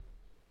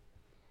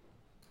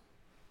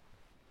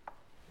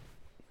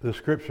The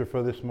scripture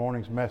for this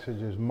morning's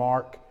message is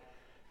Mark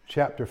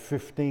chapter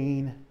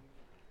 15,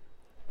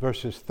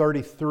 verses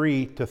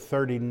 33 to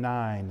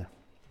 39.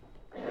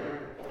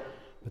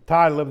 The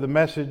title of the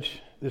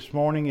message this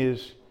morning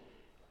is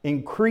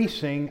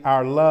Increasing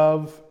Our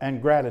Love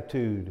and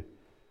Gratitude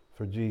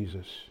for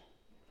Jesus.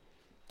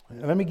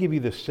 Let me give you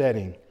the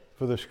setting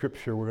for the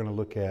scripture we're going to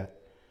look at.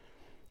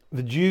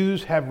 The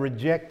Jews have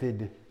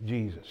rejected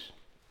Jesus.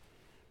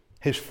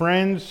 His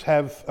friends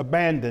have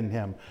abandoned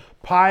him.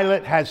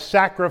 Pilate has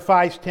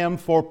sacrificed him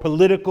for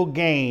political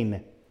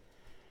gain.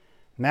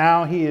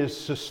 Now he is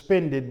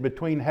suspended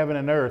between heaven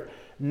and earth,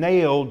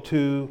 nailed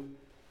to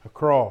a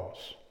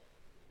cross.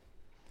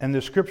 And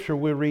the scripture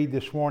we read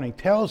this morning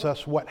tells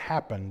us what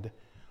happened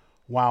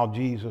while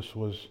Jesus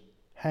was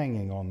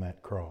hanging on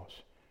that cross.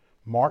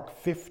 Mark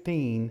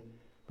 15,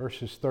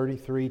 verses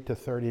 33 to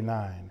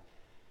 39.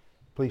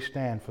 Please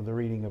stand for the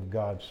reading of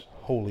God's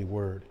holy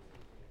word.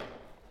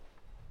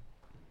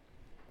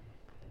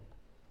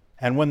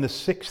 And when the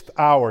 6th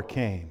hour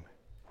came,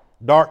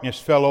 darkness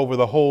fell over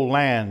the whole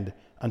land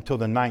until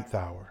the 9th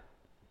hour.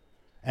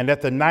 And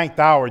at the 9th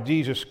hour,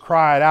 Jesus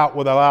cried out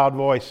with a loud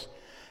voice,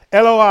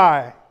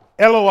 Eloi,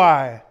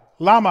 Eloi,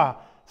 lama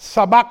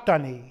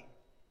sabachthani,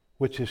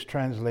 which is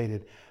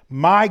translated,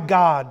 my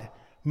God,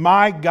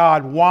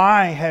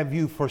 why have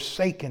you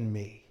forsaken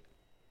me?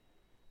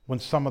 When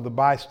some of the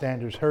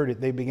bystanders heard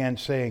it, they began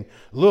saying,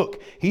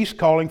 look, he's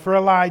calling for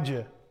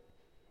Elijah.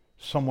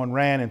 Someone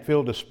ran and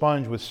filled a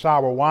sponge with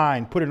sour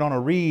wine, put it on a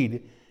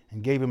reed,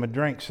 and gave him a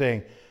drink,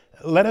 saying,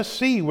 let us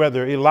see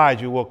whether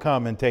Elijah will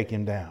come and take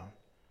him down.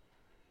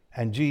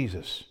 And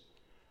Jesus,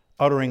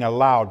 uttering a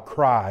loud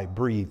cry,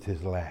 breathed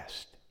his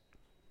last.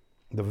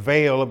 The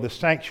veil of the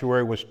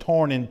sanctuary was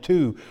torn in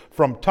two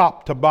from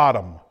top to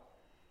bottom.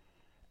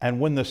 And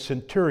when the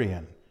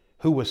centurion,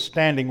 who was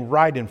standing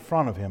right in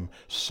front of him,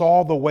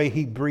 saw the way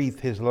he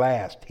breathed his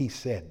last, he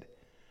said,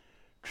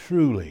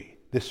 truly,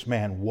 this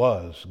man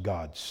was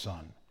God's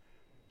Son.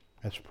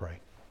 Let's pray.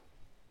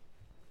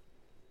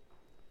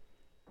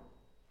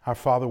 Our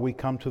Father, we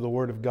come to the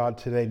Word of God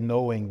today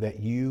knowing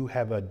that you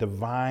have a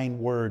divine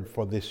word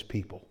for this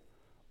people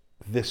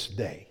this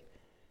day.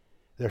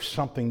 There's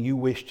something you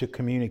wish to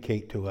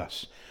communicate to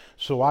us.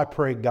 So I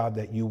pray, God,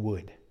 that you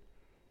would.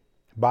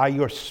 By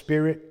your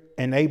Spirit,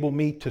 enable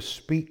me to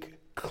speak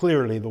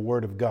clearly the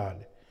Word of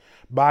God.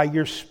 By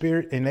your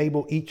Spirit,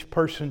 enable each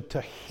person to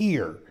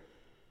hear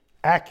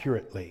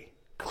accurately,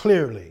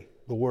 clearly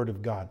the Word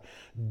of God.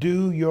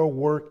 Do your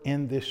work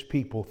in this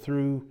people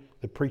through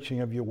the preaching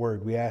of your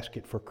Word. We ask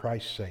it for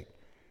Christ's sake.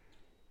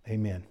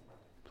 Amen.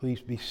 Please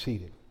be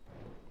seated.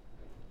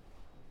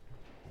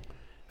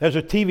 There's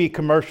a TV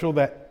commercial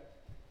that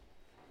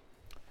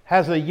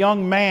has a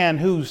young man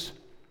who's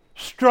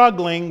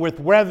struggling with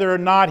whether or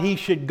not he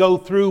should go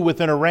through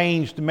with an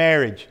arranged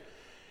marriage.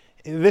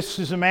 This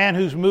is a man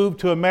who's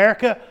moved to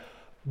America,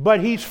 but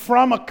he's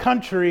from a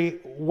country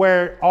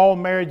where all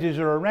marriages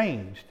are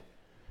arranged.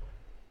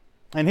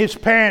 And his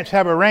parents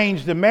have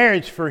arranged a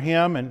marriage for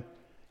him, and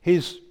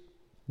his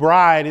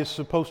bride is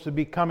supposed to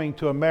be coming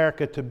to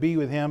America to be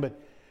with him. But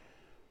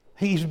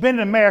he's been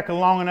in America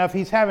long enough,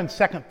 he's having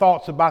second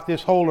thoughts about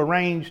this whole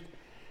arranged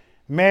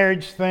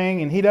marriage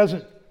thing, and he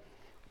doesn't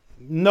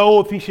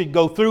know if he should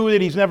go through with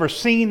it. He's never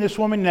seen this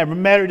woman, never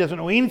met her, doesn't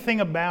know anything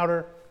about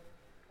her.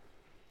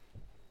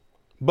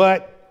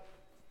 But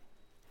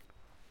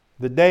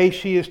the day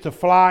she is to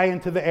fly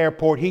into the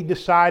airport, he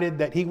decided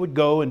that he would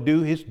go and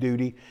do his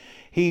duty.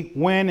 He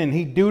went and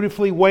he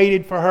dutifully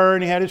waited for her,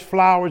 and he had his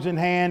flowers in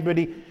hand, but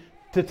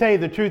to tell you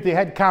the truth, he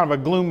had kind of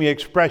a gloomy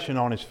expression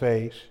on his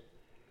face.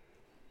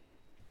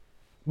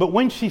 But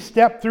when she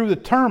stepped through the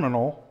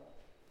terminal,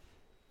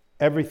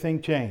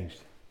 everything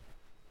changed.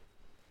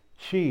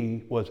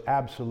 She was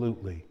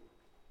absolutely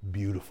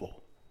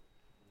beautiful.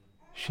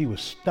 She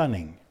was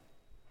stunning.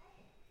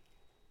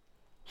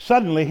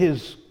 Suddenly,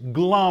 his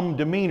glum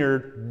demeanor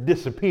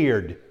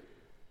disappeared.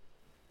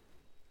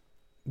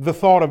 The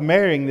thought of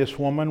marrying this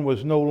woman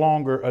was no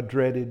longer a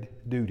dreaded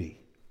duty.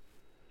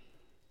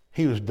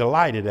 He was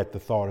delighted at the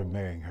thought of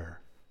marrying her.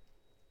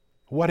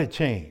 What had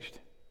changed?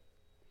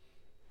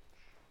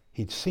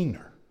 He'd seen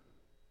her.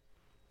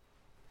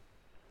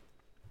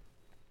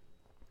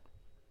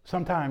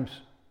 Sometimes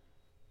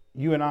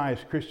you and I as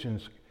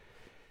Christians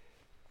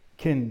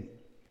can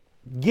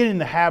get in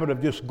the habit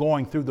of just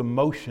going through the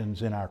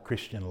motions in our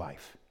Christian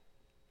life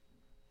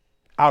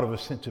out of a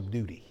sense of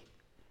duty,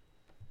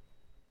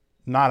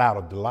 not out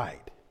of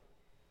delight.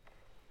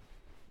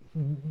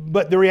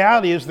 But the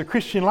reality is the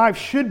Christian life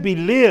should be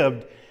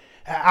lived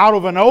out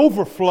of an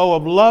overflow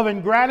of love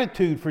and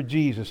gratitude for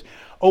Jesus.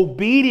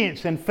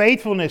 Obedience and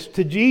faithfulness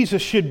to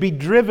Jesus should be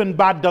driven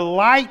by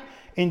delight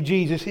in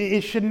Jesus.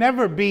 It should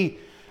never be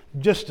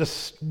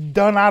just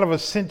done out of a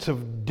sense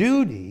of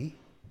duty.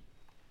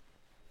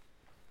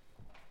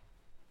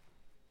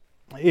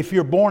 If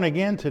you're born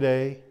again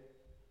today,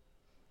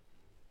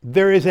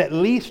 there is at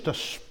least a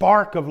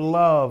spark of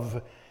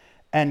love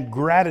and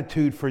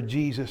gratitude for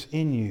Jesus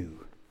in you.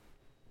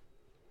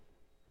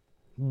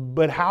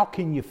 But how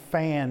can you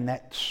fan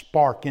that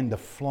spark into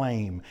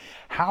flame?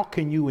 How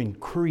can you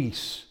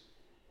increase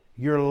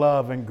your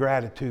love and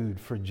gratitude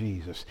for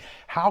Jesus?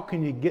 How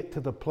can you get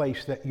to the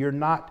place that you're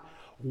not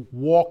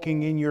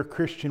walking in your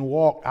Christian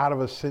walk out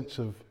of a sense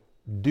of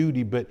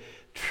duty, but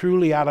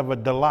truly out of a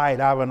delight,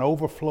 out of an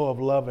overflow of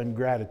love and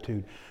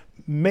gratitude?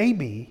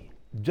 Maybe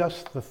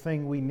just the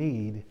thing we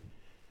need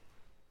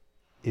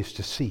is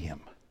to see him.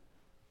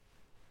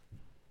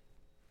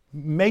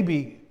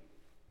 Maybe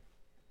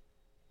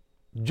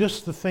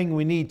just the thing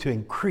we need to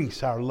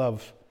increase our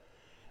love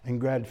and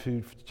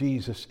gratitude for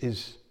Jesus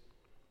is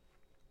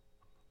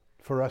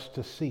for us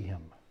to see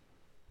him.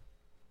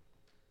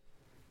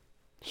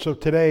 So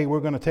today we're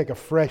going to take a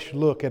fresh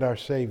look at our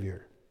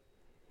Savior.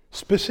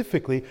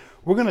 Specifically,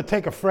 we're going to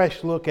take a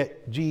fresh look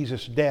at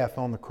Jesus' death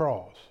on the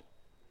cross.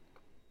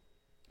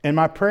 And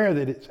my prayer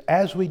that it's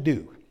as we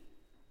do,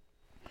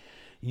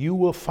 you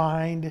will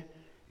find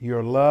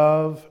your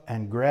love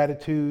and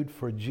gratitude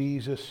for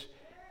Jesus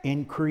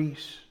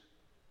increase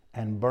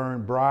and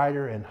burn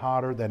brighter and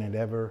hotter than it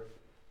ever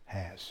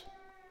has.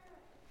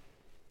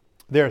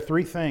 There are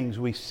three things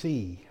we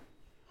see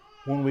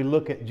when we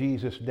look at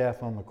Jesus'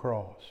 death on the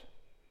cross.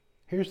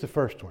 Here's the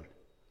first one.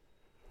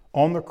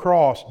 On the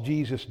cross,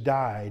 Jesus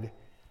died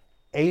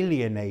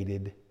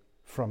alienated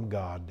from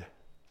God.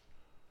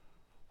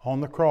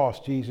 On the cross,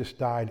 Jesus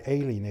died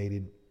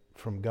alienated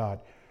from God.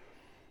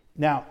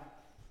 Now,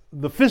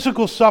 the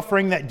physical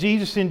suffering that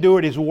Jesus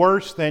endured is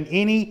worse than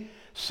any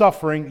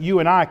suffering you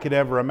and I could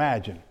ever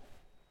imagine.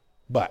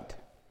 But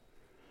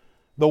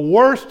the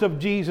worst of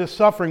Jesus'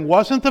 suffering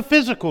wasn't the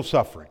physical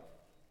suffering.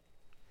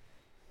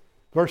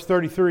 Verse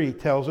 33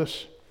 tells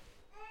us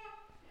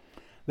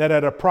that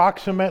at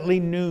approximately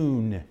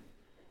noon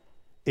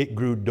it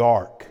grew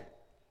dark,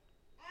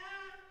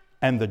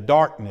 and the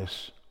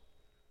darkness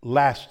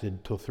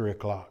lasted till 3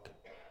 o'clock.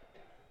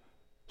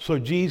 So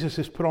Jesus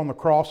is put on the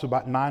cross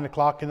about 9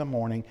 o'clock in the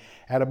morning.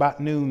 At about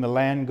noon, the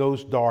land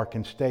goes dark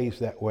and stays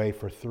that way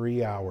for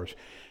 3 hours.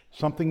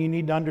 Something you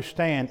need to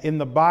understand. In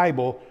the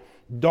Bible,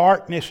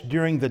 darkness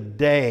during the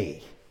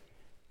day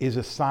is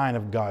a sign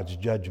of God's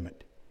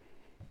judgment.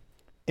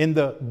 In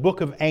the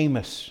book of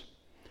Amos,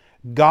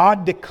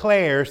 God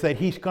declares that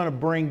he's going to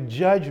bring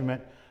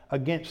judgment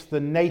against the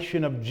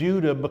nation of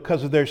Judah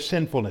because of their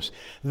sinfulness.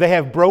 They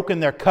have broken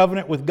their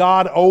covenant with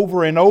God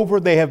over and over.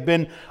 They have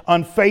been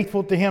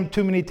unfaithful to him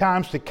too many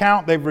times to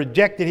count. They've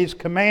rejected his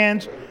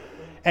commands.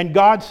 And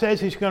God says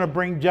he's going to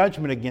bring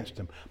judgment against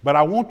them. But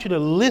I want you to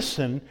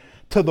listen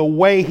to the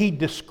way he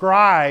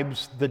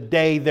describes the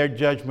day their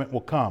judgment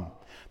will come.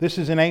 This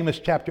is in Amos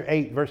chapter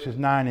 8, verses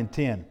 9 and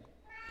 10.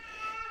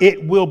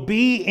 It will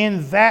be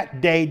in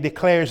that day,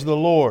 declares the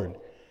Lord,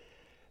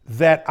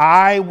 that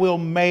I will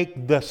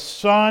make the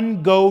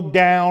sun go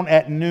down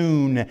at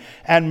noon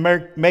and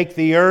make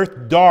the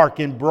earth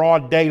dark in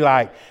broad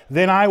daylight.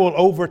 Then I will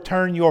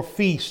overturn your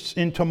feasts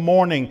into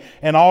mourning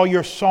and all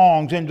your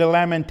songs into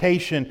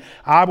lamentation.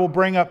 I will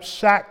bring up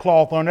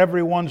sackcloth on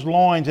everyone's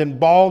loins and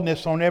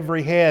baldness on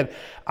every head.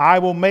 I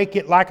will make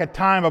it like a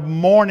time of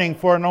mourning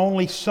for an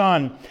only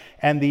son,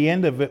 and the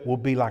end of it will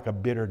be like a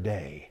bitter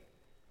day.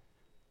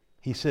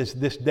 He says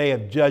this day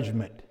of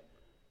judgment,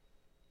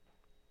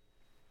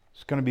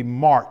 it's going to be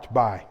marked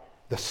by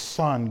the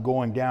sun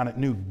going down at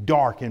noon,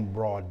 dark in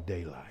broad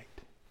daylight.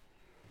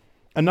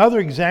 Another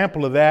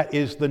example of that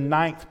is the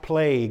 9th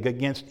plague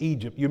against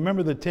Egypt. You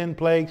remember the 10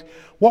 plagues?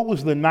 What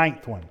was the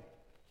 9th one?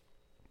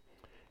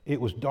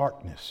 It was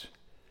darkness.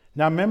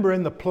 Now remember,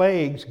 in the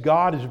plagues,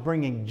 God is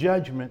bringing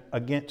judgment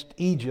against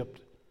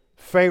Egypt,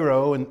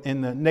 Pharaoh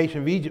and the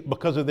nation of Egypt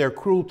because of their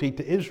cruelty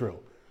to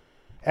Israel.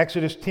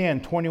 Exodus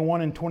 10, 21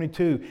 and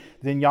 22.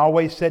 Then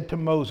Yahweh said to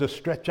Moses,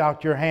 stretch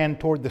out your hand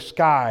toward the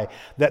sky,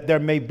 that there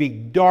may be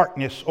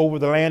darkness over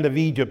the land of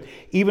Egypt,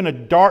 even a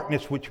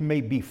darkness which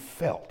may be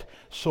felt.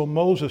 So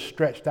Moses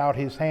stretched out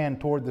his hand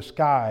toward the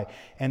sky,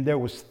 and there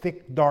was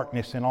thick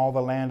darkness in all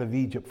the land of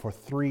Egypt for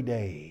 3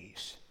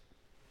 days.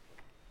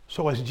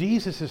 So as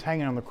Jesus is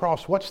hanging on the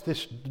cross, what's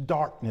this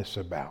darkness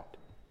about?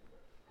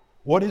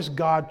 What is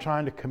God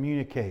trying to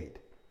communicate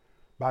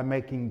by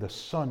making the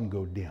sun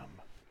go dim?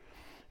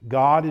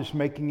 God is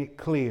making it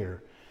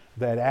clear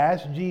that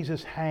as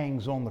Jesus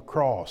hangs on the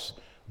cross,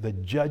 the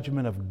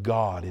judgment of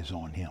God is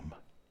on him.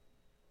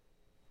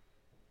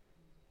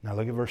 Now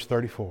look at verse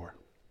 34.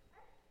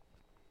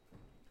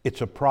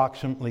 It's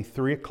approximately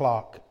 3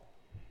 o'clock.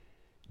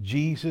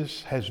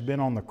 Jesus has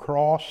been on the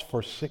cross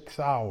for 6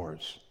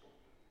 hours.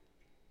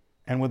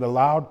 And with a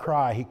loud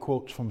cry, he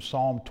quotes from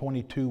Psalm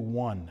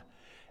 22:1,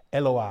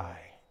 Eloi,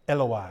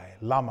 Eloi,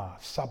 lama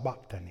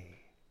sabachthani.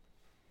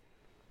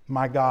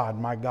 My God,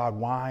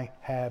 why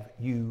have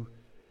you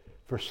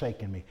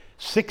forsaken me?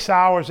 6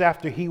 hours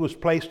after he was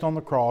placed on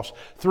the cross,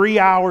 3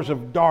 hours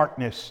of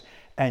darkness,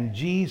 and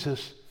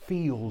Jesus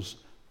feels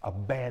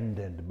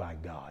abandoned by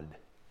God.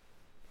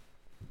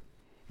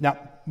 Now,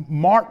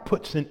 Mark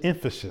puts an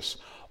emphasis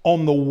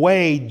on the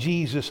way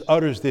Jesus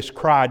utters this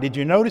cry. Did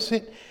you notice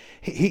it?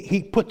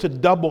 He puts a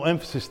double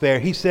emphasis there.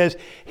 He says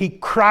he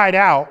cried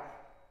out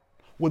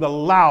with a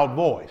loud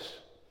voice.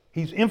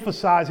 He's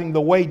emphasizing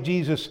the way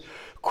Jesus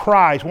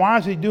cries. Why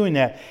is he doing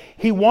that?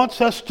 He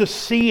wants us to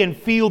see and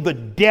feel the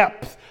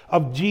depth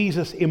of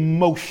Jesus'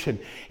 emotion.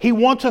 He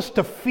wants us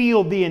to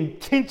feel the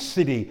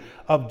intensity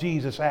of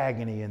Jesus'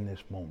 agony in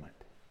this moment.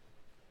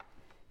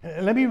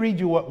 Let me read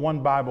you what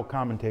one Bible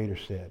commentator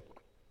said.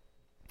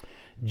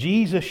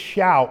 Jesus'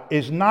 shout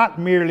is not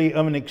merely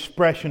an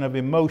expression of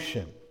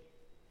emotion.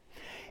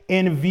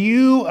 In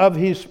view of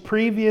his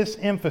previous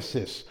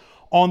emphasis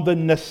on the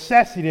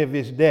necessity of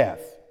his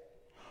death,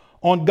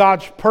 on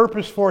God's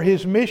purpose for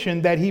his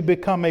mission that he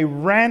become a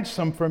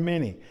ransom for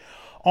many,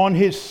 on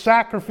his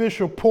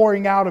sacrificial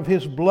pouring out of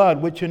his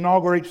blood, which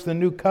inaugurates the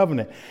new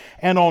covenant,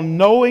 and on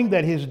knowing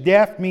that his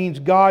death means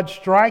God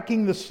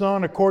striking the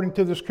Son according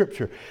to the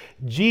Scripture.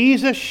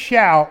 Jesus'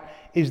 shout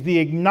is the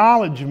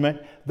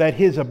acknowledgement that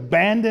his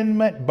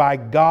abandonment by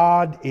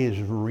God is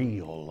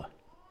real.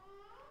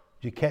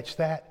 Did you catch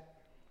that?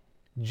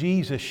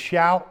 Jesus'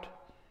 shout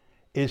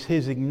is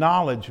his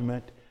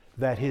acknowledgement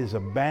that his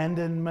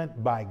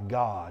abandonment by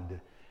God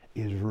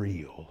is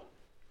real.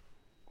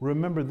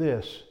 Remember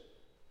this: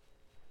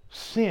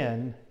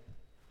 sin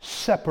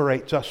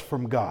separates us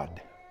from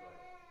God.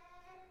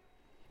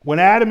 When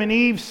Adam and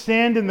Eve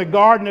sinned in the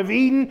Garden of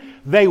Eden,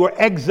 they were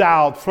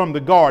exiled from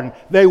the garden.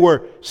 They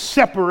were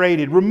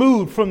separated,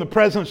 removed from the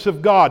presence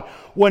of God.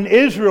 When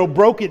Israel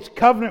broke its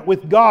covenant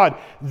with God,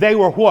 they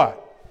were what?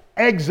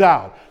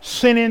 Exiled,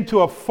 sent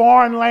into a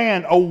foreign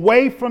land,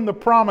 away from the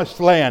promised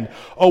land,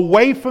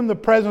 away from the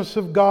presence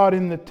of God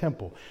in the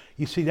temple.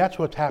 You see, that's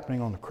what's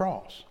happening on the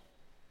cross.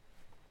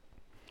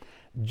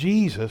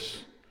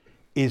 Jesus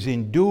is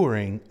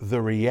enduring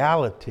the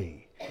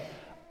reality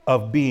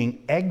of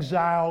being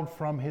exiled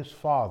from his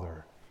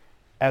Father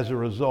as a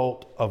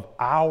result of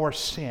our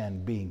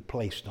sin being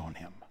placed on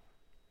him.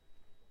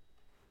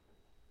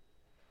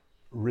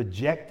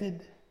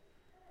 Rejected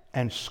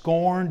and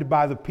scorned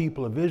by the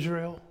people of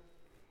Israel,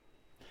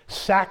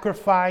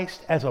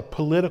 sacrificed as a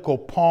political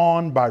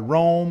pawn by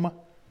Rome,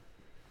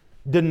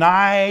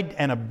 denied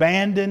and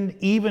abandoned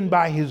even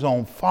by his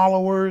own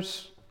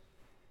followers,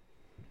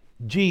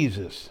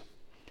 Jesus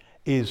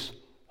is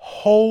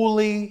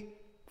wholly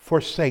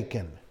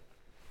forsaken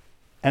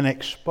and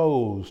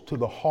exposed to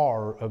the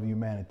horror of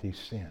humanity's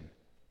sin.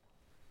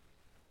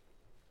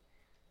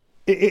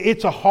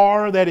 It's a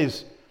horror that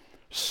is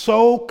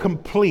so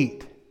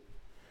complete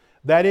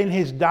that in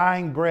his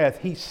dying breath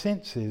he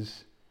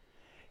senses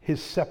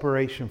his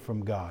separation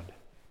from God.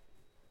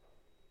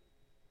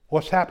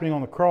 What's happening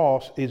on the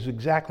cross is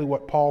exactly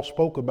what Paul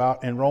spoke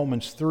about in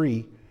Romans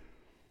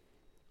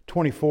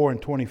 3:24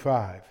 and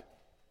 25.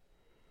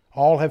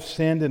 All have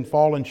sinned and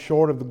fallen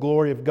short of the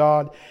glory of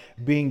God,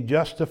 being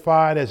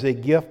justified as a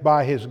gift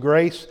by his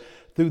grace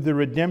through the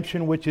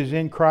redemption which is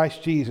in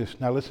Christ Jesus.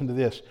 Now listen to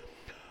this.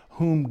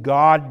 Whom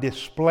God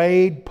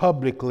displayed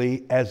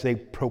publicly as a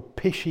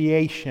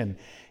propitiation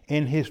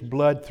in his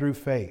blood through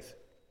faith.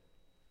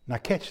 Now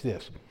catch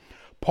this.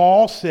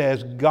 Paul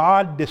says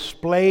God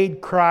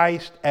displayed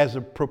Christ as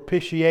a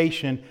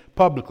propitiation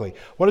publicly.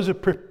 What is a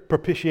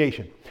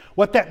propitiation?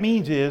 What that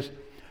means is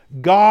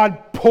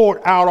God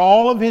poured out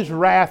all of his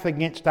wrath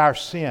against our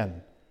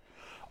sin,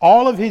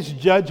 all of his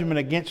judgment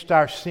against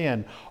our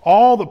sin,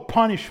 all the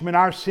punishment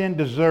our sin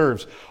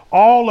deserves.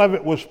 All of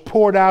it was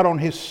poured out on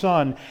his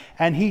Son,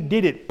 and he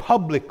did it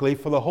publicly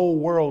for the whole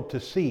world to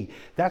see.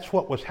 That's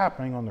what was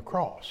happening on the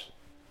cross.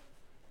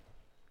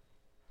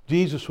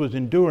 Jesus was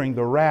enduring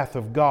the wrath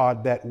of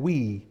God that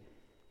we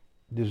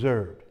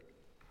deserved.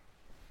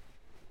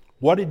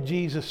 What did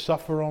Jesus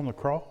suffer on the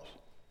cross?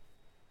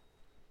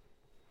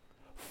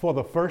 For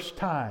the first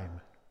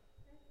time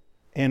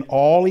in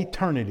all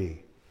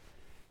eternity,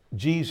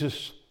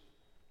 Jesus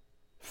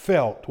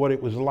felt what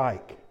it was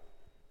like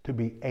to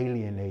be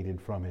alienated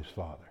from his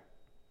Father.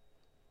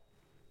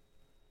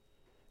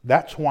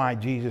 That's why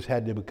Jesus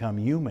had to become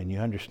human, you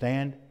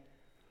understand?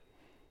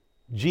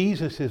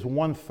 Jesus is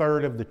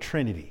 1/3 of the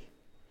Trinity.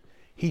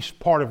 He's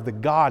part of the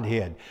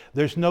Godhead.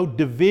 There's no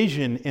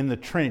division in the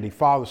Trinity,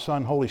 Father,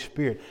 Son, Holy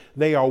Spirit.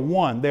 They are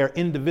one. They're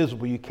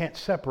indivisible. You can't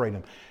separate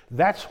them.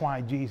 That's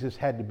why Jesus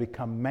had to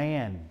become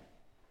man.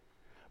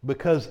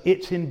 Because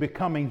it's in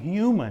becoming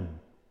human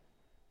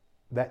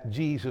that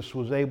Jesus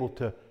was able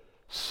to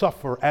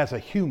suffer as a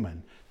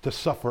human, to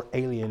suffer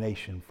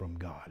alienation from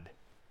God.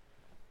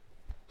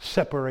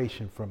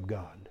 Separation from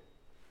God.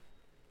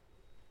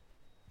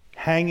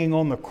 Hanging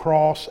on the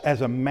cross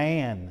as a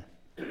man,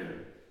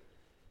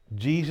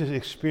 Jesus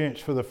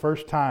experienced for the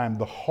first time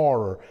the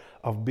horror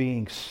of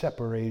being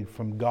separated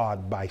from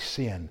God by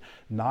sin.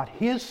 Not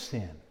his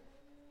sin,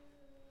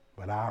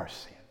 but our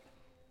sin.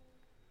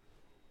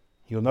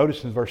 You'll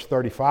notice in verse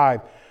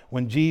 35,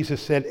 when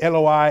Jesus said,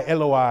 Eloi,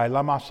 Eloi,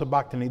 lama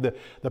sabachthani,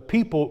 the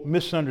people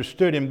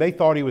misunderstood him. They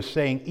thought he was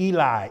saying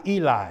Eli,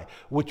 Eli,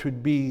 which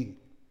would be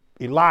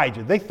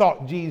Elijah. They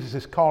thought Jesus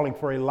is calling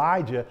for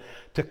Elijah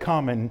to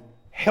come and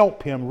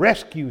help him,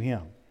 rescue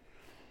him.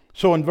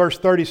 So in verse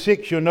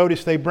 36, you'll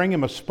notice they bring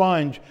him a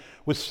sponge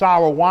with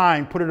sour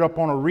wine, put it up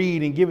on a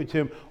reed and give it to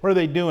him. What are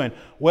they doing?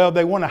 Well,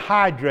 they want to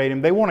hydrate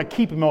him. They want to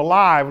keep him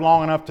alive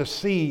long enough to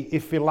see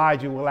if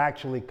Elijah will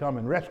actually come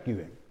and rescue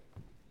him.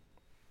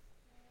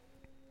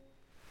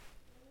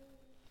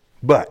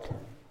 But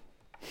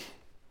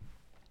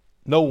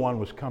no one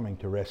was coming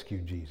to rescue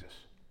Jesus.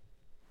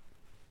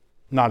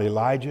 Not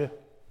Elijah,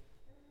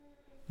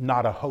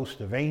 not a host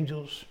of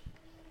angels,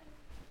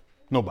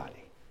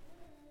 nobody.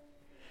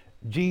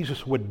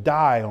 Jesus would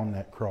die on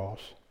that cross,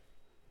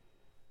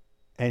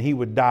 and he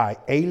would die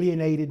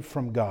alienated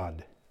from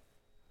God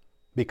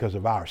because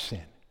of our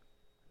sin.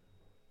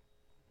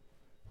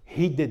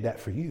 He did that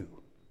for you.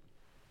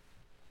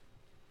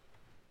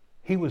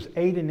 He was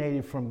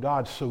alienated from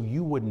God so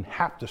you wouldn't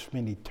have to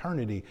spend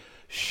eternity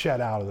shut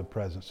out of the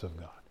presence of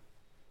God.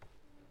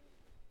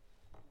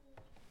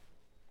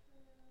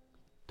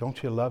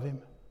 Don't you love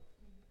him?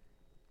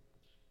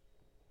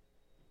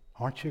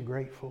 Aren't you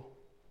grateful?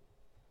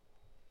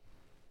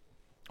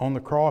 On the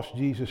cross,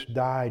 Jesus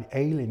died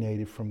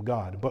alienated from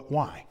God. But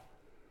why?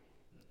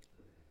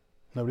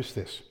 Notice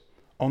this.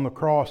 On the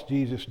cross,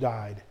 Jesus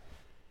died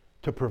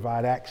to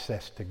provide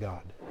access to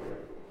God.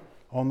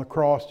 On the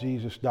cross,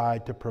 Jesus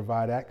died to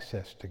provide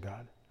access to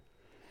God.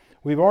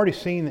 We've already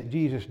seen that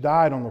Jesus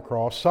died on the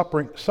cross,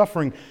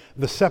 suffering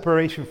the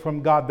separation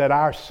from God that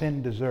our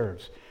sin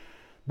deserves.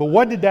 But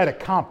what did that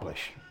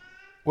accomplish?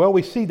 Well,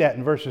 we see that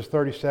in verses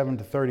 37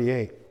 to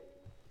 38.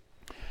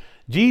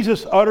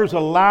 Jesus utters a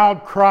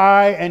loud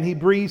cry and he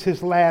breathes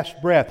his last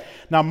breath.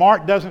 Now,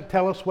 Mark doesn't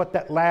tell us what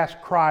that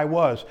last cry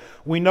was.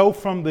 We know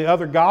from the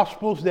other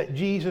Gospels that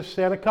Jesus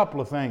said a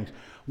couple of things.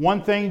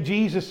 One thing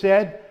Jesus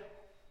said,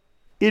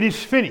 "It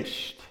is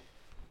finished."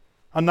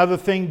 Another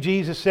thing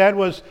Jesus said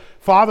was,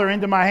 "Father,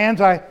 into my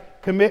hands I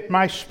commit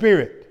my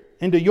spirit.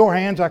 Into your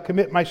hands I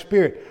commit my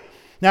spirit."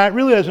 Now, it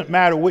really doesn't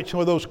matter which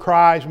of those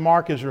cries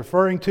Mark is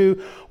referring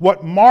to.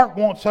 What Mark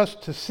wants us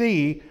to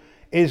see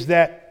is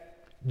that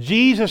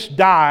Jesus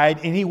died,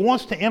 and he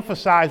wants to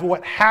emphasize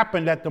what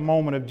happened at the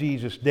moment of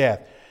Jesus'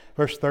 death.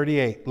 Verse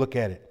 38, look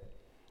at it.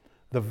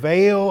 The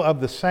veil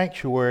of the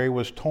sanctuary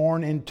was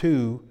torn in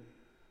two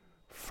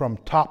from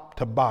top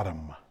to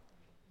bottom.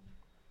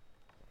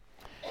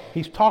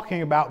 He's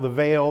talking about the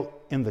veil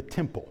in the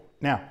temple.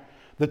 Now,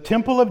 the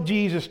temple of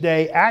Jesus'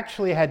 day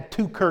actually had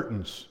two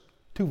curtains,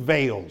 two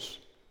veils.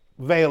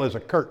 Veil is a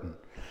curtain.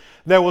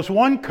 There was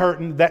one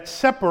curtain that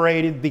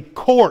separated the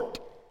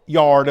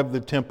courtyard of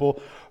the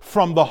temple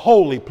from the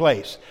holy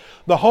place.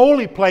 The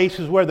holy place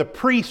is where the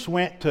priests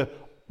went to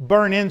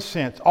burn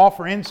incense,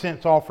 offer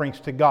incense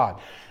offerings to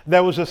God.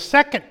 There was a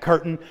second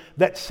curtain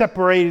that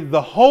separated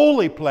the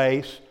holy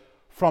place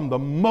from the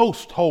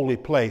most holy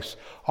place,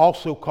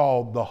 also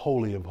called the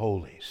Holy of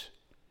Holies.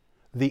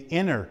 The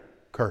inner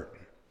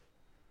curtain.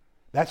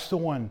 That's the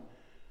one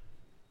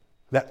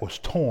that was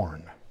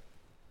torn.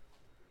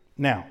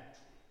 Now,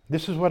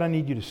 this is what I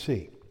need you to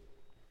see.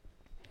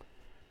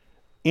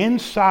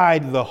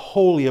 Inside the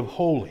Holy of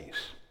Holies,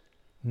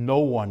 no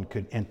one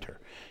could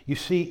enter. You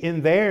see,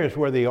 in there is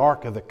where the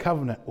Ark of the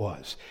Covenant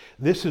was.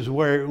 This is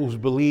where it was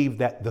believed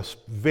that the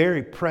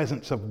very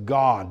presence of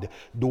God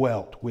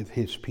dwelt with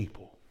his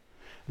people.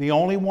 The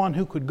only one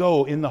who could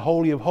go in the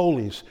Holy of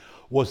Holies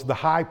was the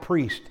high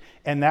priest,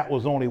 and that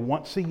was only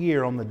once a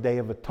year on the Day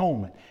of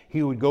Atonement.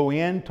 He would go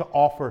in to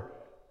offer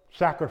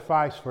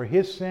sacrifice for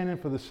his sin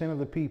and for the sin of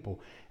the people,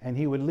 and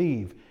he would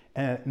leave.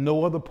 And at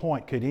no other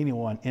point could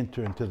anyone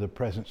enter into the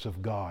presence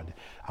of God.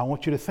 I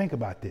want you to think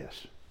about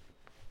this.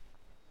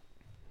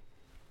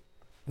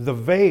 The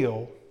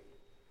veil,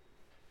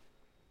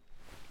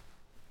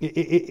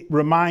 it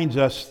reminds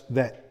us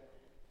that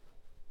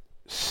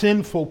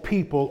sinful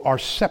people are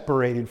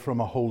separated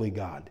from a holy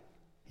God.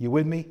 You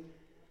with me?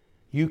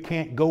 You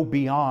can't go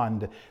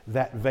beyond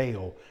that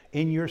veil.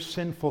 In your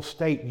sinful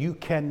state, you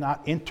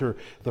cannot enter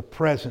the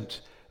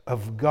presence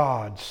of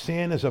God.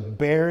 Sin is a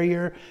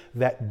barrier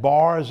that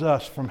bars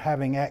us from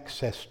having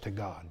access to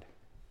God.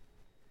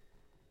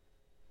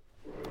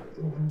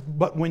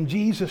 But when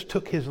Jesus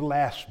took his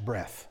last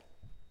breath,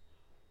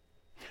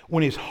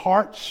 when his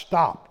heart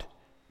stopped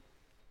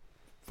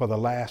for the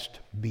last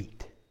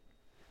beat,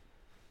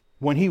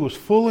 when he was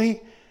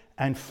fully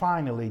and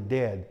finally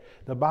dead,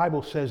 the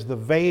Bible says the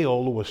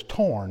veil was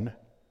torn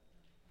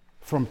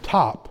from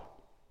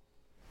top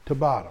to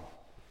bottom,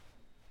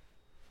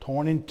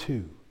 torn in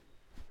two.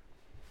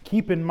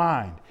 Keep in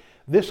mind,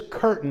 this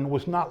curtain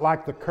was not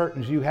like the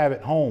curtains you have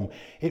at home.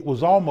 It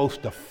was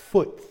almost a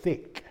foot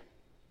thick.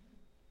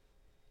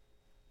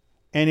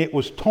 And it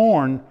was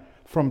torn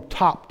from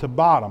top to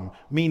bottom,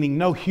 meaning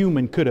no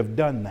human could have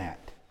done that.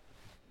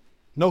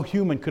 No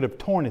human could have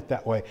torn it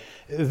that way.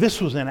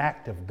 This was an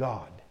act of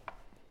God.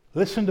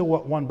 Listen to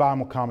what one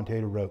Bible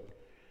commentator wrote.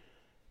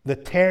 The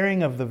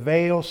tearing of the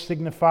veil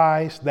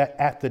signifies that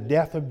at the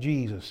death of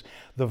Jesus,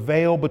 the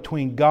veil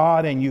between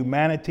God and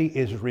humanity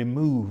is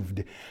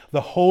removed.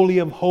 The Holy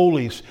of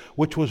Holies,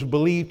 which was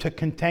believed to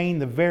contain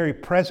the very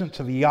presence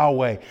of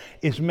Yahweh,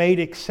 is made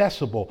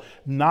accessible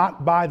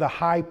not by the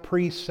high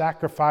priest's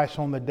sacrifice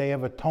on the Day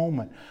of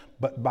Atonement,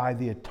 but by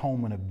the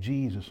atonement of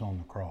Jesus on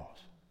the cross.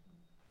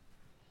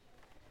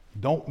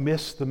 Don't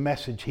miss the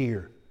message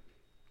here.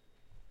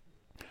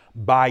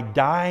 By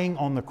dying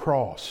on the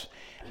cross,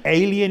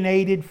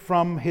 alienated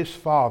from his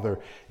Father,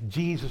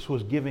 Jesus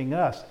was giving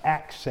us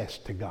access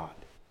to God.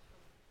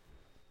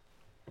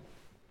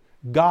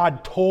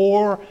 God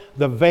tore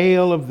the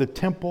veil of the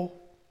temple,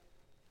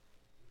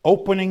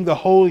 opening the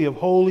Holy of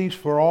Holies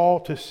for all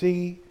to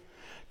see,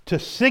 to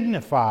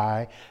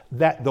signify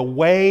that the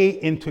way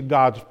into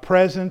God's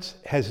presence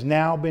has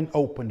now been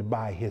opened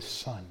by his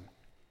Son,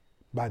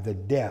 by the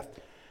death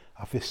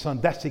of his Son.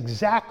 That's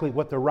exactly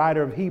what the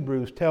writer of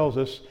Hebrews tells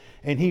us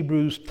in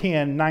Hebrews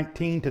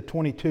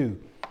 10:19-22.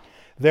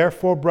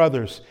 Therefore,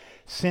 brothers,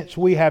 since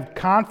we have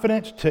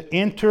confidence to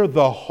enter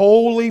the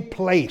holy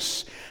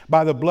place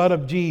by the blood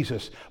of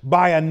Jesus,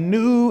 by a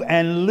new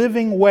and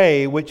living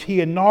way which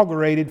he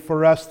inaugurated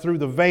for us through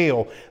the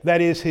veil, that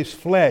is his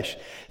flesh.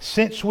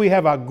 Since we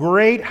have a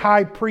great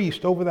high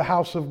priest over the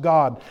house of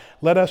God,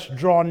 let us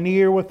draw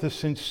near with a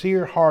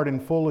sincere heart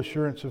and full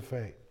assurance of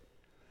faith.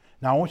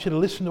 Now I want you to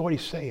listen to what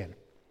he's saying.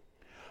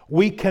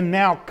 We can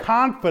now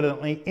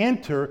confidently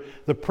enter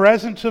the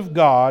presence of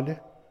God.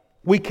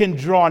 We can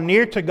draw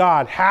near to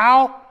God.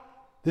 How?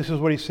 This is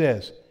what he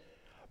says.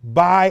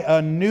 By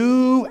a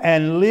new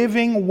and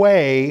living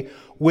way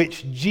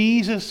which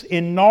Jesus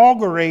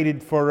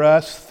inaugurated for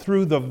us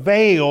through the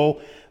veil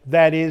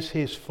that is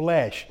his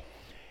flesh.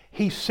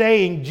 He's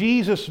saying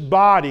Jesus'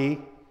 body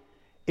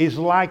is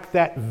like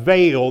that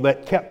veil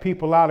that kept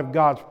people out of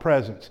God's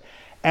presence.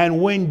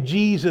 And when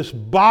Jesus'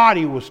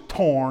 body was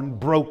torn,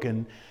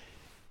 broken,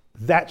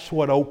 that's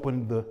what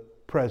opened the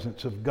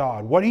presence of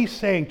God. What he's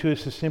saying to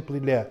us is simply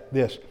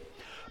this.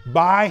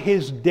 By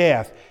his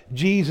death,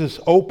 Jesus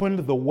opened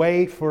the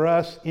way for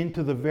us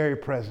into the very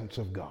presence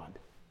of God.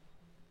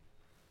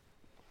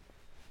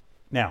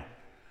 Now,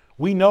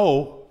 we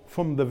know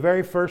from the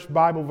very first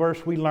Bible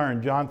verse we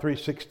learned, John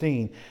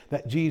 3:16,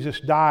 that Jesus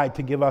died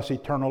to give us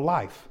eternal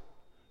life.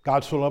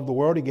 God so loved the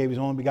world, he gave his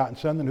only begotten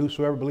Son, that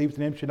whosoever believes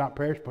in him should not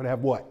perish, but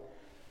have what?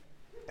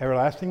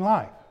 Everlasting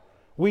life.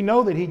 We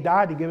know that he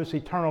died to give us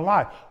eternal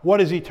life.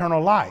 What is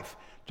eternal life?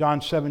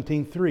 John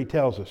 17:3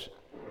 tells us.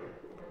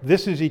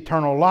 This is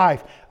eternal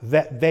life,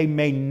 that they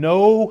may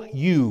know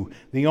you,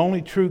 the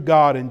only true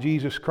God, and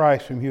Jesus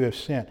Christ whom you have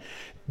sent.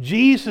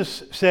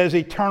 Jesus says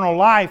eternal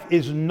life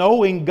is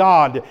knowing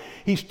God.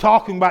 He's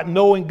talking about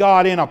knowing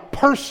God in a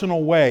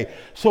personal way.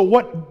 So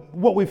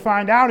what we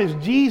find out is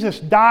Jesus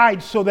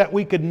died so that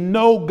we could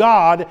know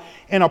God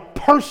in a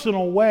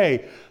personal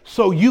way.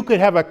 So you could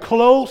have a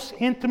close,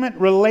 intimate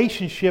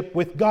relationship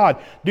with God.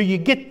 Do you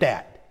get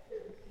that?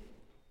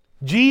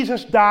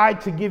 Jesus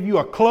died to give you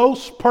a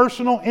close,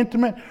 personal,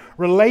 intimate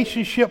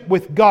relationship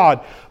with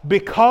God.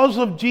 Because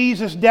of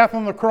Jesus' death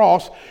on the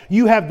cross,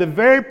 you have the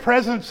very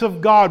presence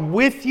of God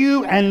with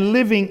you and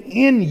living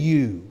in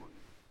you.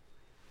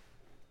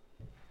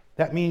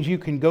 That means you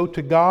can go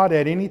to God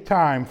at any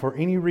time for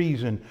any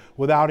reason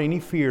without any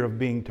fear of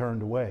being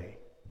turned away.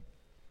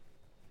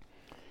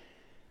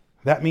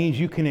 That means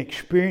you can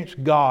experience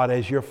God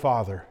as your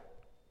Father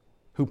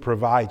who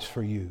provides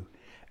for you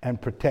and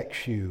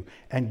protects you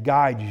and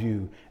guides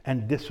you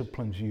and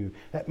disciplines you.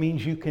 That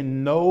means you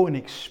can know and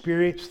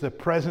experience the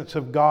presence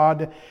of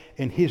God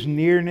in his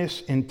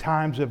nearness in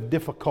times of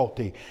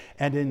difficulty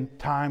and in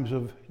times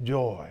of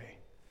joy.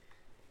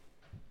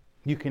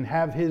 You can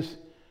have his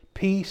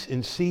peace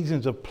in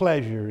seasons of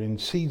pleasure, in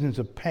seasons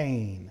of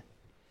pain.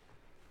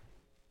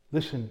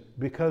 Listen,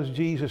 because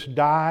Jesus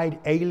died,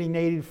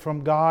 alienated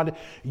from God,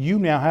 you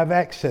now have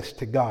access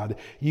to God.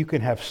 You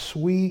can have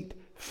sweet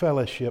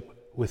fellowship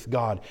with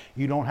God.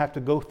 You don't have to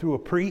go through a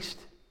priest.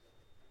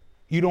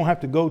 You don't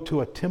have to go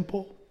to a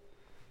temple.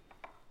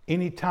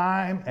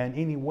 Anytime and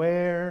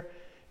anywhere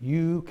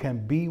you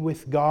can be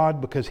with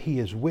God because he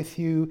is with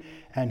you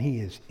and he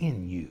is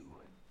in you.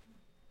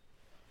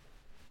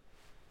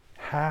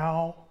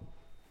 How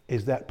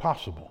is that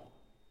possible?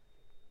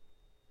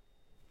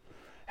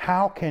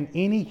 How can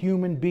any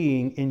human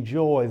being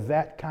enjoy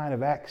that kind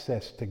of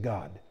access to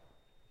God?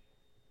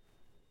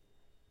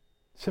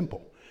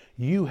 Simple.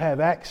 You have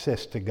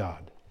access to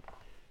God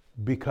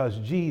because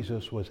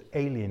Jesus was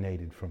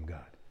alienated from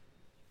God.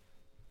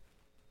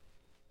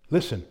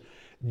 Listen,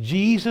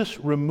 Jesus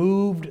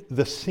removed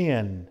the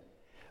sin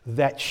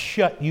that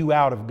shut you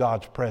out of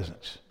God's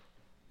presence.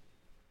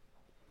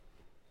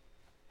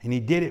 And he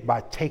did it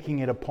by taking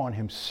it upon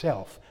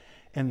himself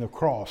in the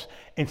cross.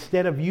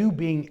 Instead of you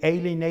being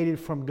alienated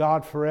from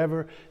God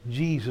forever,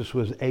 Jesus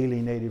was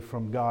alienated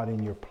from God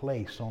in your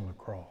place on the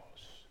cross.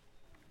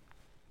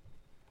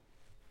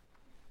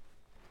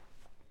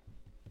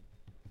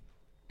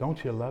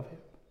 Don't you love him?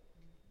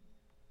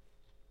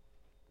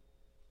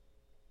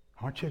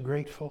 Aren't you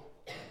grateful?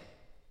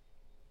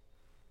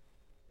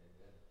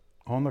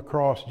 On the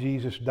cross,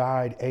 Jesus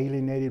died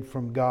alienated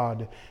from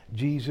God.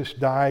 Jesus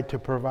died to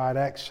provide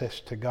access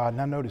to God.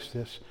 Now notice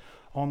this.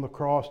 On the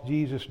cross,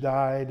 Jesus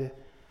died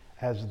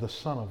as the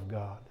Son of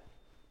God.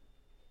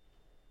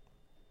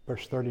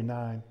 Verse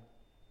 39.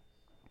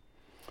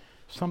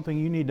 Something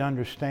you need to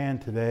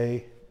understand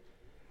today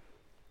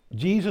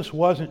Jesus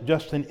wasn't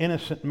just an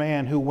innocent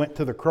man who went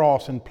to the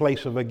cross in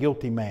place of a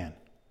guilty man.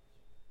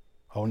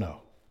 Oh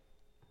no.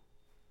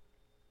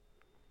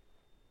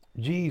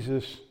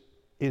 Jesus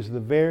is the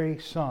very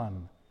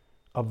Son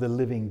of the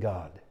living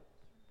God.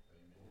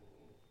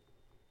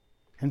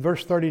 In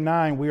verse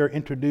 39, we are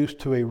introduced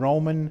to a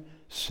Roman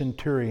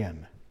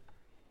centurion.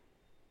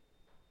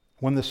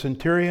 When the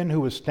centurion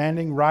who was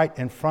standing right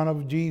in front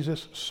of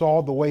Jesus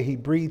saw the way he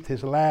breathed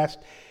his last,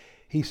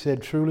 he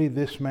said, "Truly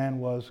this man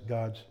was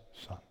God's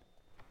Son."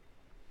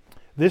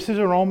 This is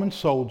a Roman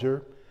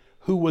soldier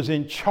who was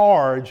in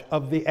charge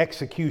of the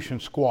execution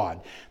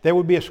squad. There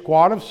would be a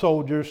squad of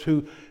soldiers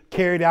who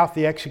carried out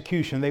the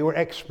execution. They were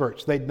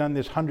experts. They'd done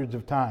this hundreds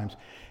of times.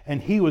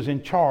 And he was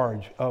in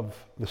charge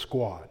of the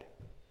squad.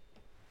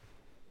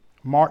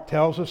 Mark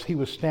tells us he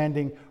was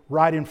standing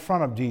right in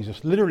front of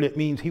Jesus. Literally, it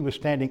means he was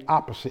standing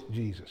opposite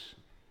Jesus.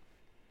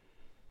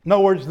 In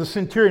other words, the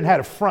centurion had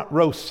a front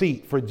row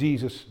seat for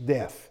Jesus'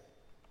 death.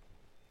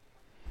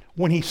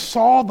 When he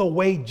saw the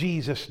way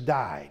Jesus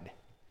died,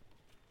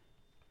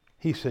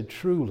 he said,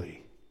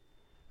 "Truly,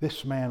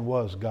 this man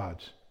was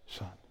God's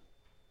Son."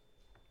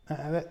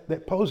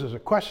 That poses a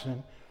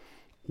question.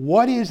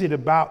 What is it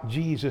about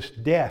Jesus'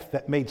 death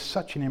that made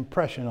such an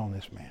impression on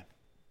this man?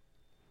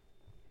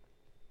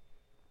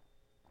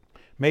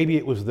 Maybe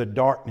it was the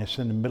darkness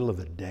in the middle of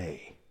the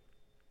day.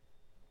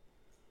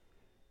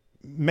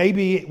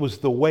 Maybe it was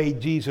the way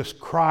Jesus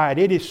cried,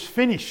 "It is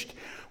finished,"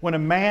 when a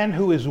man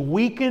who is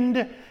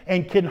weakened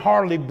and can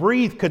hardly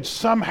breathe could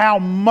somehow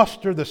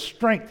muster the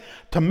strength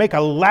to make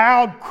a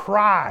loud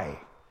cry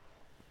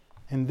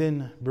and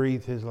then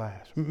breathe his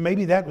last.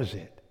 Maybe that was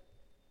it.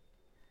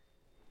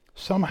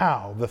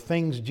 Somehow the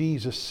things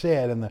Jesus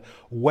said and the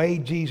way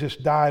Jesus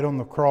died on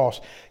the cross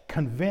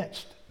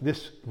convinced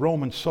this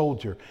Roman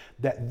soldier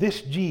that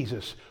this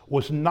Jesus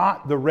was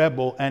not the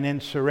rebel and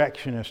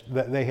insurrectionist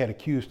that they had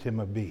accused him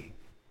of being.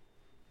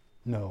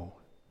 No.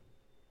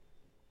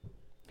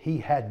 He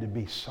had to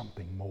be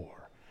something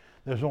more.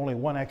 There's only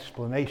one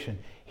explanation.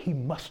 He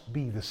must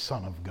be the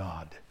Son of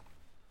God.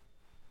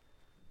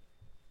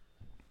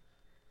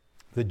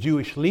 The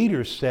Jewish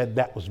leaders said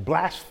that was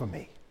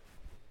blasphemy.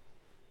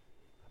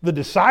 The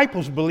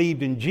disciples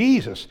believed in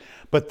Jesus,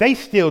 but they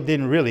still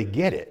didn't really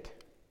get it.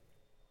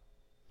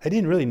 They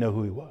didn't really know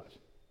who he was.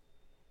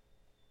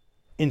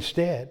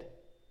 Instead,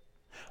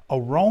 a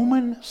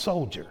Roman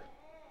soldier,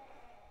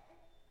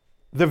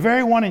 the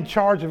very one in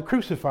charge of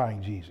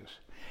crucifying Jesus,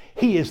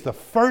 he is the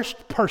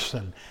first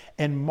person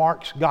in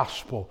Mark's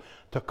gospel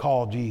to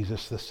call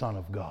Jesus the Son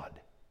of God.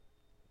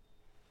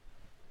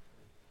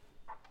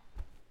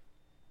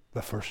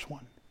 The first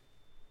one.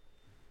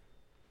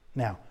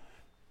 Now,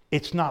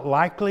 it's not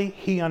likely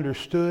he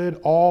understood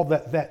all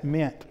that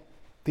meant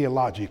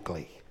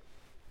theologically.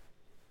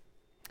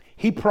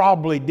 He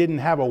probably didn't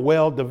have a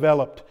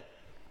well-developed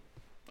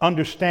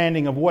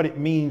understanding of what it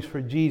means for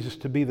Jesus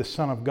to be the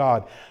Son of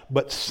God.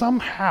 But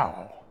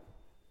somehow,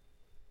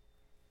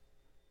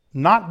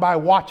 not by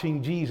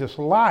watching Jesus'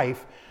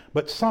 life,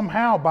 but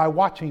somehow by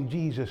watching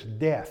Jesus'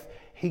 death,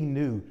 he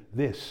knew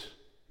this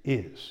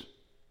is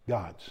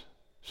God's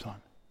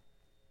Son.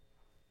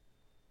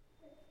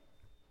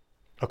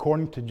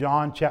 According to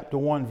John chapter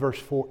 1, verse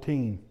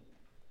 14,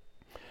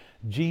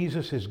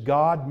 Jesus is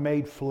God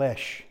made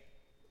flesh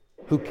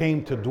who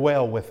came to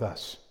dwell with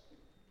us.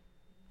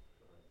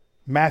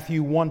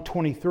 Matthew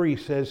 1:23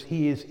 says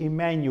he is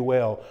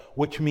Emmanuel,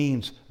 which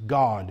means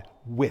God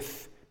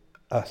with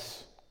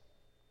us.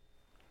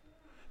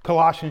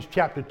 Colossians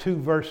chapter 2,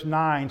 verse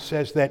 9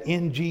 says that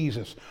in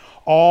Jesus,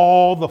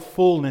 all the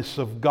fullness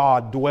of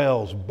God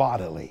dwells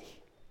bodily.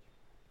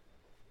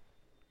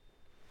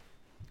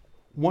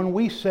 When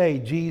we say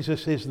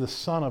Jesus is the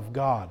Son of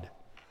God,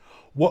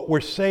 what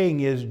we're saying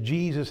is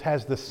Jesus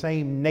has the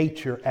same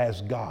nature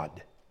as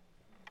God.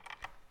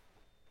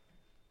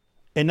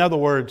 In other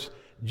words,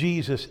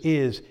 Jesus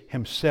is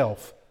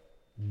himself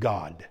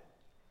God.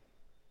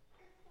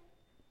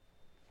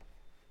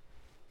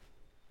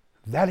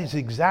 That is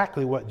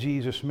exactly what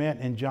Jesus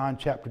meant in John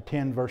chapter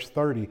 10, verse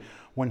 30,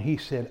 when he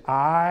said,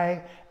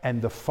 "I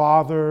and the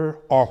Father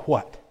are"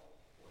 what?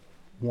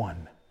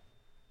 One.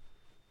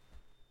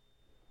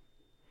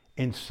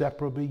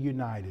 Inseparably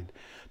united.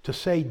 To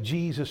say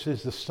Jesus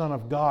is the Son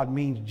of God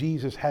means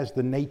Jesus has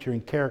the nature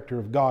and character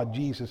of God.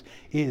 Jesus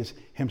is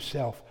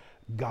himself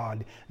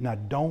God. Now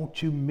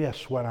don't you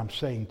miss what I'm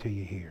saying to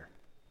you here.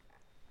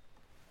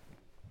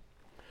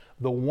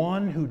 The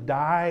one who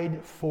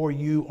died for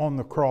you on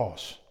the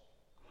cross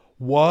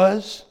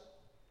was,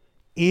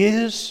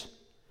 is,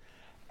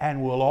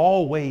 and will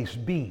always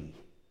be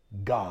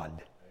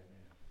God.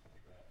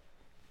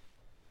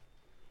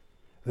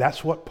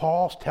 That's what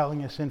Paul's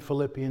telling us in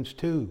Philippians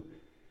 2.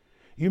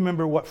 You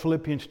remember what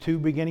Philippians 2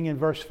 beginning in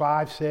verse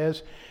 5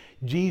 says?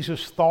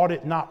 Jesus thought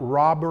it not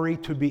robbery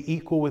to be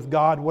equal with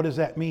God. What does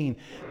that mean?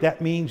 That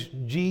means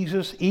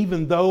Jesus,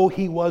 even though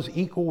he was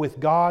equal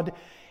with God,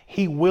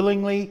 he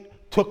willingly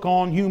took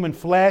on human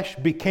flesh,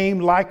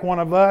 became like one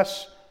of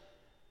us,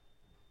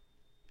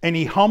 and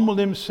he humbled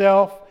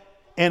himself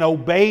and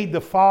obeyed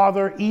the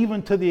Father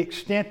even to the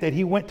extent that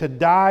he went to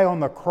die on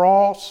the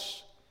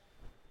cross.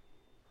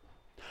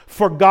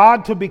 For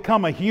God to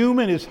become a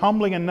human is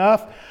humbling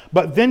enough,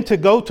 but then to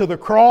go to the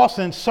cross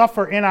and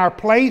suffer in our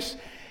place,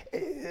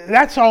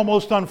 that's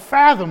almost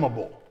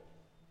unfathomable.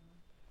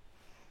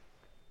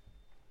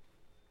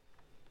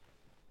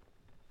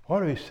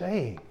 What are we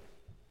saying?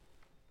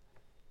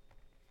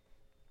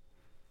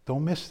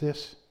 Don't miss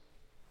this.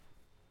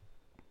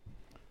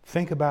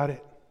 Think about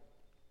it.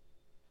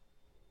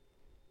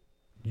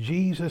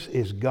 Jesus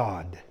is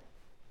God.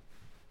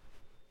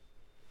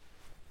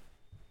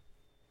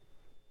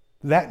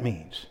 That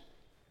means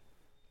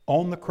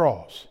on the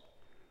cross,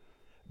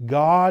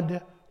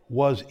 God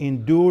was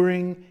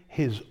enduring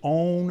his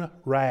own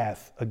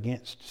wrath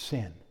against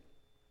sin.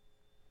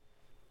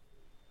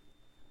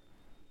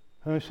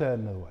 Let me say that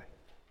another way.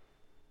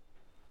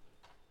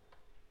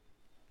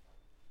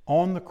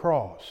 On the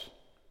cross,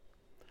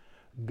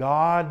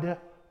 God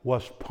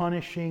was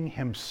punishing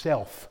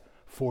himself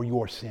for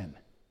your sin.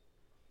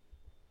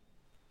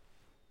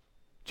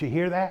 Did you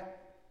hear that?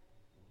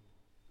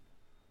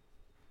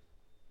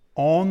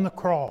 On the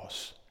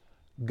cross,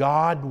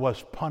 God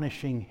was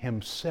punishing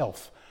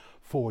himself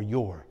for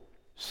your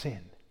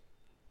sin.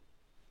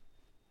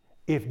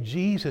 If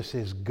Jesus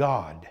is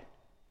God,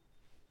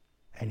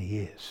 and he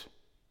is,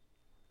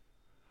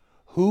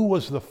 who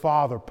was the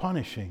Father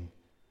punishing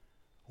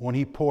when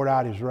he poured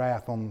out his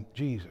wrath on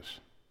Jesus?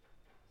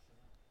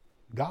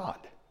 God.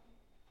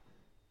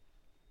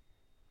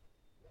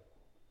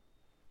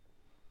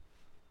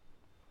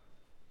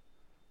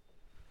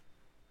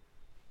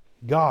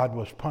 God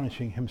was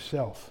punishing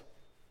himself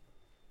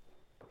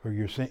for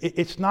your sin.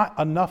 It's not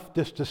enough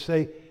just to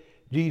say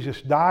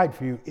Jesus died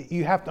for you.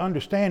 You have to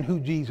understand who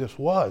Jesus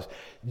was.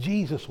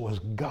 Jesus was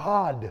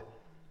God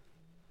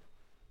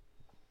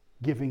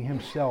giving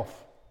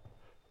himself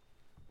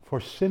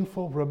for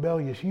sinful,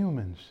 rebellious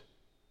humans.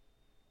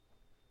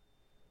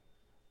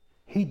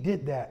 He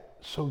did that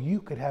so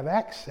you could have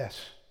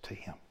access to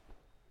him.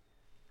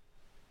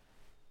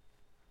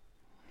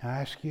 I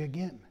ask you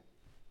again.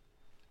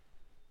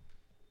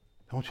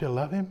 Don't you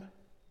love him?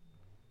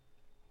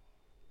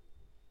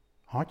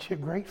 Aren't you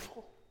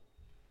grateful?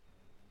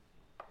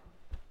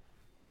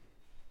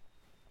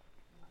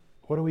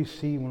 What do we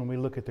see when we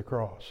look at the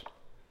cross?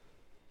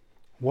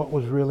 What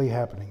was really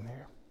happening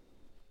there?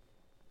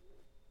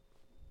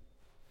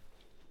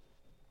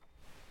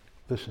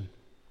 Listen,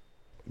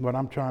 what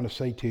I'm trying to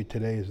say to you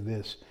today is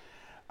this.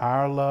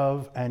 Our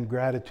love and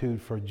gratitude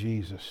for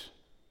Jesus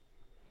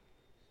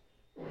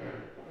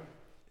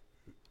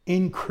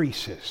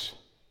increases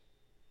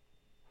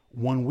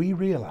when we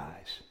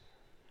realize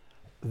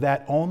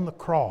that on the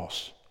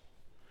cross,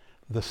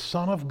 the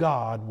Son of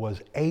God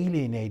was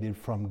alienated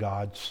from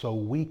God so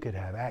we could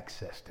have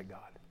access to God.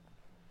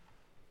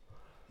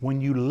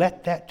 When you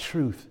let that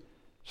truth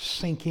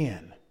sink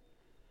in,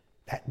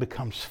 that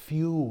becomes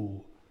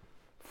fuel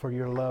for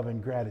your love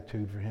and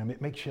gratitude for him.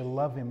 It makes you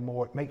love him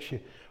more. It makes you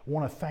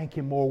want to thank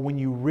him more when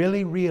you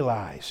really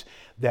realize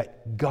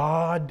that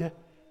God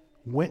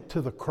went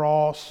to the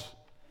cross,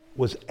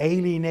 was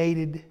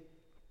alienated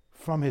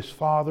from his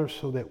Father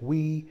so that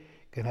we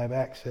can have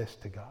access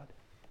to God.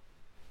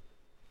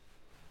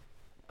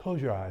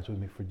 Close your eyes with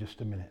me for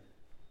just a minute.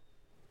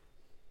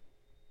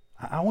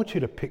 I want you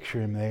to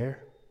picture him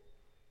there.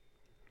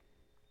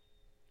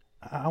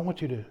 I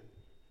want you to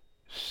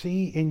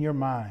see in your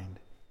mind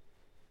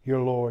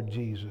your Lord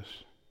Jesus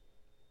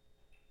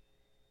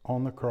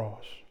on the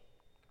cross.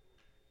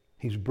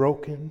 He's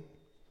broken.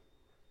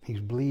 He's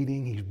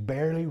bleeding. He's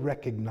barely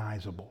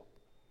recognizable.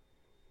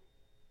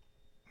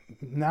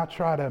 Now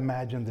try to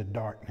imagine the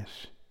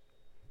darkness.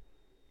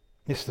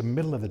 It's the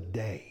middle of the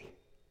day,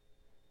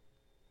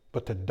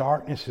 but the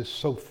darkness is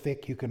so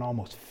thick you can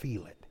almost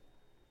feel it.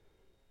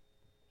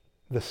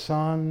 The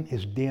sun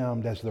is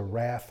dimmed as the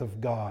wrath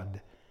of God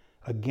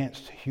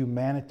against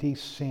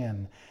humanity's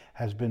sin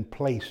has been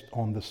placed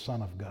on the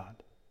Son of God.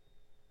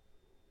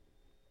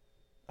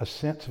 A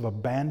sense of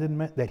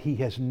abandonment that he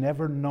has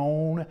never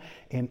known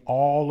in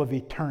all of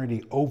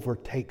eternity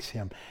overtakes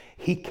him.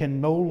 He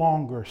can no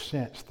longer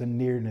sense the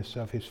nearness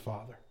of his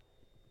Father.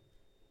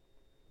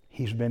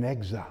 He's been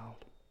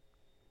exiled.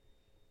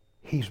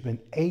 He's been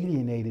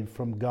alienated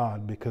from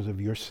God because of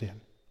your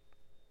sin.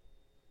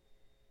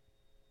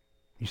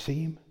 You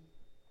see him?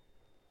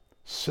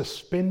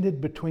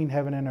 Suspended between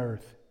heaven and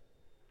earth.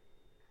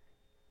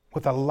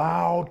 With a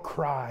loud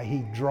cry, he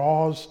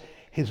draws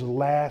his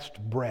last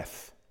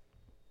breath.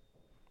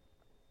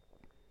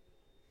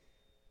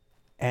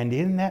 And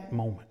in that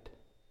moment,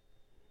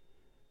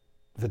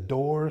 the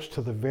doors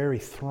to the very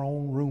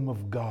throne room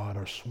of God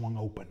are swung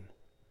open.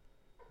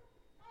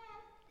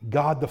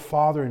 God the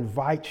Father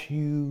invites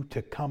you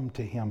to come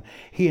to him.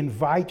 He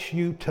invites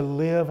you to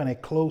live in a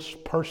close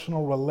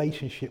personal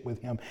relationship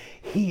with him.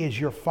 He is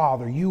your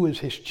Father. You as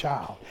his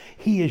child.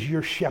 He is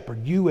your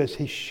shepherd. You as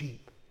his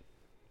sheep.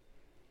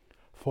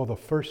 For the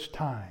first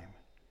time,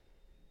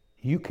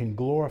 you can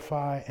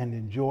glorify and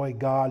enjoy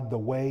God the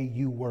way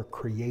you were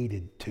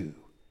created to.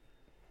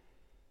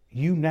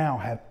 you now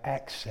have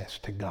access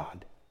to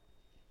God.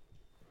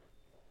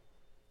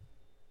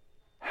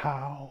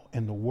 How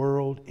in the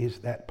world is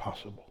that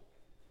possible?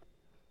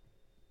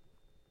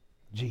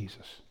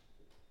 Jesus.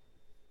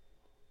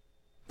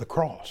 The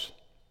cross.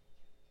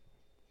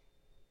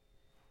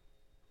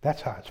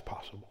 That's how it's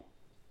possible.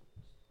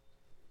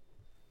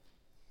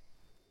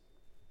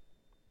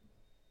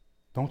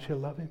 Don't you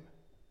love him?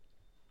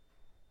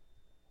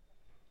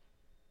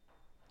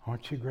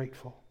 Aren't you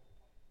grateful?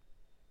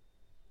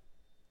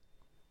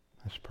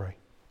 Let's pray.